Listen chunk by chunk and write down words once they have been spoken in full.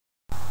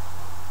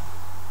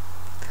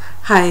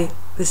Hi,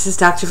 this is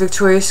Dr.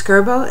 Victoria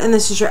Skirbo, and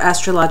this is your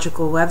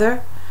astrological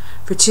weather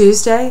for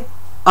Tuesday,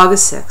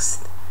 August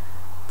 6th.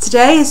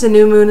 Today is a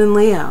new moon in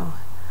Leo.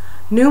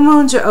 New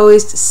moons are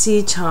always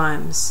seed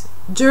times.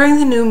 During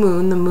the new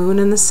moon, the moon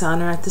and the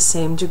sun are at the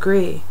same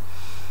degree.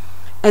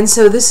 And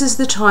so this is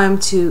the time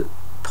to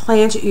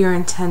plant your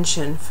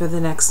intention for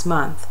the next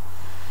month.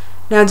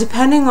 Now,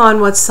 depending on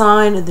what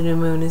sign the new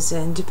moon is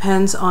in,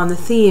 depends on the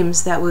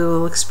themes that we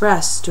will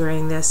express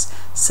during this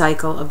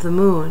cycle of the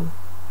moon.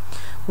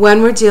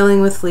 When we're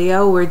dealing with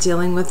Leo, we're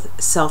dealing with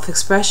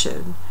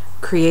self-expression,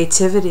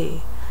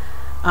 creativity,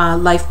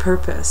 life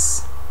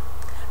purpose.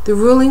 The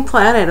ruling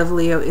planet of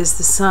Leo is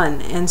the sun,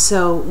 and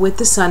so with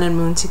the sun and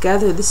moon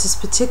together, this is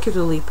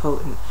particularly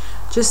potent,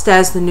 just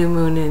as the new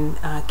moon in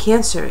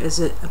Cancer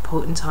is a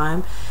potent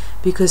time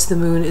because the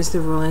moon is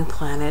the ruling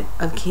planet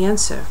of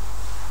Cancer.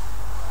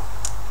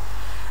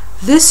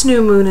 This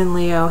new moon in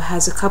Leo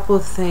has a couple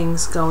of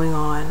things going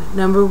on.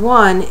 Number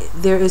one,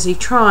 there is a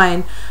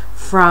trine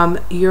from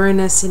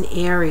Uranus in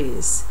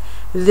Aries.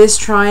 This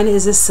trine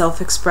is a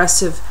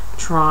self-expressive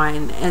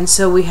trine, and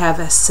so we have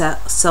a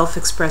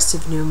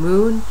self-expressive new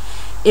moon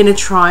in a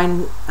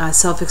trine,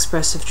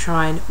 self-expressive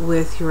trine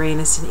with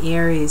Uranus in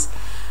Aries.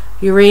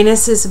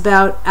 Uranus is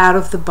about out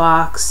of the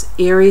box,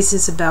 Aries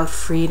is about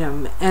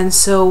freedom, and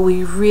so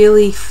we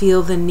really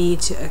feel the need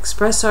to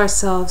express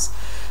ourselves,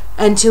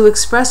 and to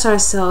express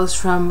ourselves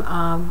from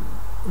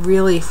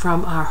really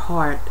from our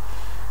heart,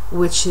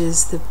 which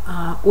is the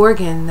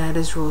organ that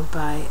is ruled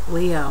by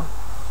Leo.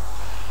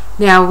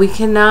 Now, we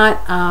cannot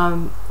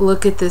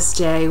look at this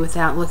day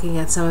without looking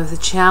at some of the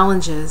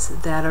challenges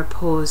that are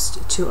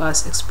posed to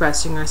us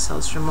expressing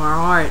ourselves from our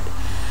heart.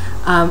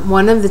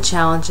 One of the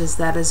challenges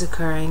that is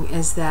occurring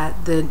is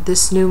that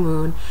this new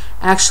moon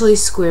actually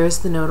squares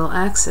the nodal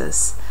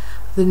axis.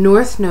 The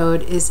north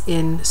node is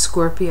in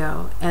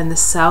Scorpio and the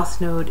south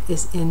node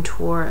is in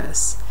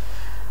Taurus.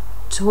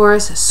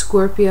 Taurus,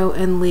 Scorpio,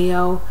 and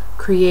Leo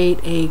create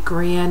a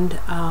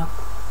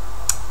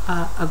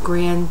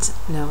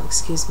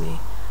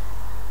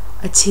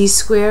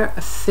T-square,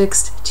 a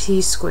fixed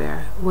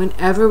T-square.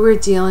 Whenever we're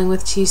dealing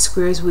with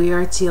T-squares, we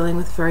are dealing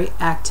with very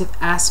active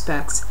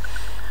aspects.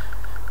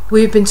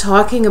 We've been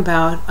talking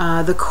about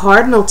the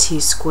cardinal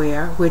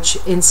T-square, which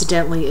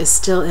incidentally is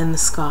still in the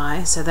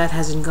sky, so that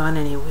hasn't gone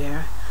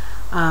anywhere.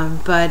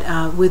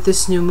 But with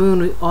this new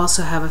moon, we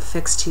also have a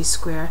fixed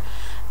T-square.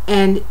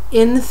 And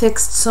in the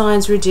fixed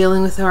signs, we're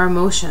dealing with our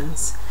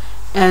emotions.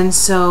 And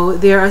so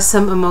there are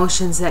some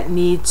emotions that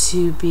need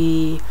to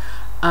be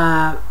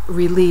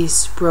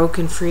released,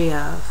 broken free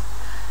of.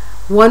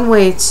 One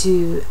way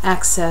to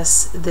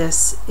access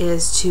this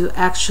is to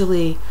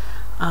actually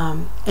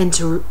and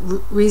to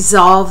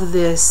resolve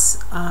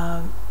this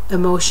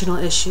emotional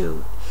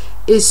issue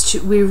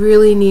we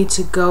really need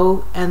to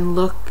go and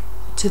look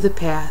to the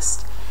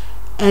past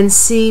and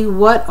see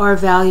what our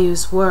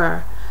values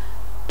were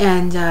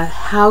and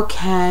how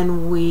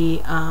can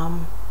we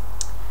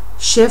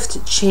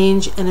shift,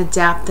 change, and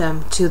adapt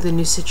them to the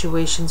new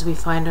situations we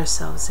find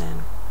ourselves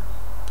in.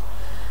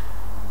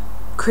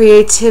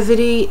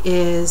 Creativity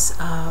is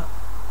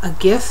a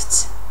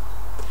gift.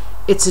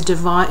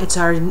 It's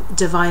our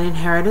divine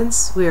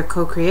inheritance. We are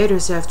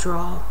co-creators after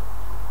all.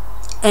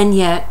 And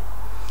yet,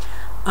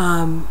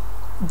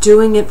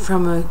 doing it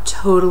from a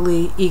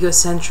totally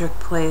egocentric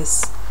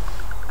place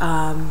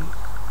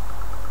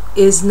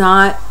is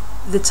not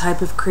the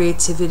type of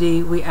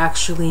creativity we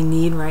actually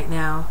need right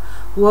now.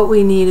 What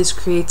we need is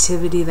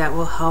creativity that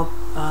will help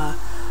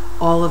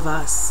all of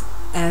us.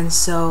 And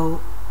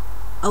so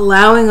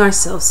allowing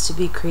ourselves to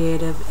be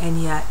creative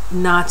and yet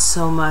not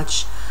so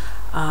much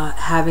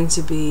having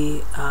to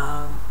be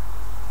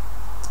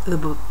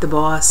the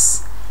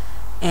boss,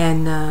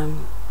 and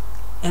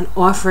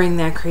offering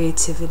that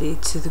creativity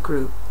to the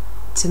group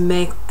to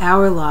make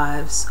our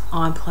lives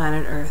on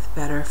planet Earth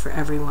better for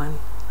everyone.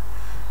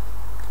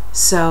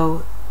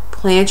 So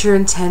plant your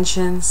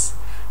intentions,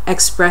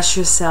 express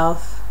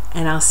yourself,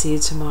 and I'll see you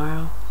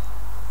tomorrow.